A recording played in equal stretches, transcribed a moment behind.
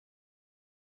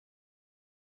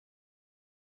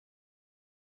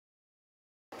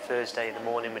Thursday in the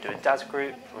morning we do a dad's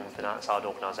group with an outside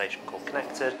organisation called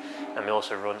Connected, and we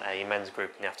also run a men's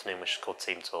group in the afternoon which is called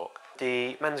Team Talk.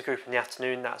 The men's group in the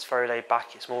afternoon, that's very laid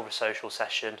back, it's more of a social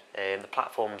session. The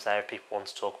platform's there if people want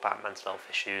to talk about mental health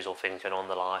issues or things going on in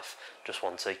their life, just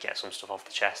want to get some stuff off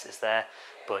the chest, it's there.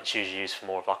 But it's usually used for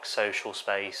more of like a social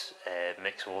space,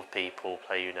 mix with other people,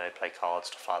 play play cards,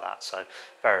 stuff like that, so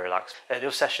very relaxed. The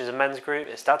other session is a men's group,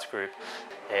 it's dad's group.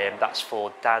 That's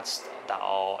for dads that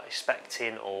are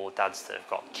expecting or dads that have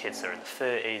got kids that are in the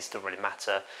 30s, doesn't really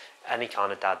matter. Any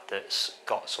kind of dad that's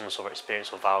got some sort of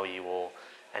experience or value or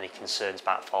any concerns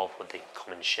about fatherhood, they can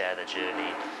come and share their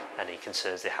journey, any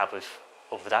concerns they have with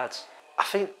other dads. I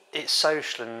think it's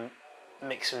social and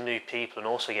mixing new people and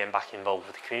also getting back involved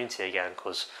with the community again,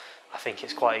 because I think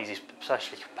it's quite easy,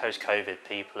 especially post-COVID,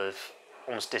 people have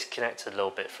almost disconnected a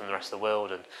little bit from the rest of the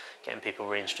world, and getting people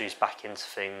reintroduced back into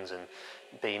things and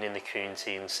being in the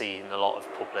community and seeing a lot of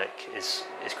public is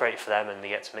great for them, and they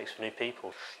get to mix with new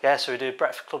people. Yeah, so we do a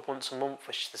breakfast club once a month,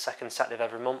 which is the second Saturday of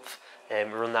every month. We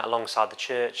run that alongside the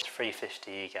church.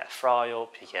 $3.50, you get a fry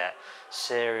up, you get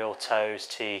cereal,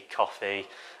 toast, tea, coffee,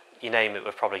 you name it,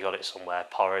 we've probably got it somewhere,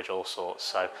 porridge, all sorts.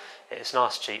 So it's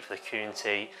nice and cheap for the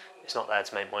community. It's not there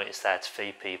to make money, it's there to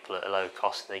feed people at a low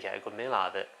cost and they get a good meal out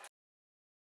of it.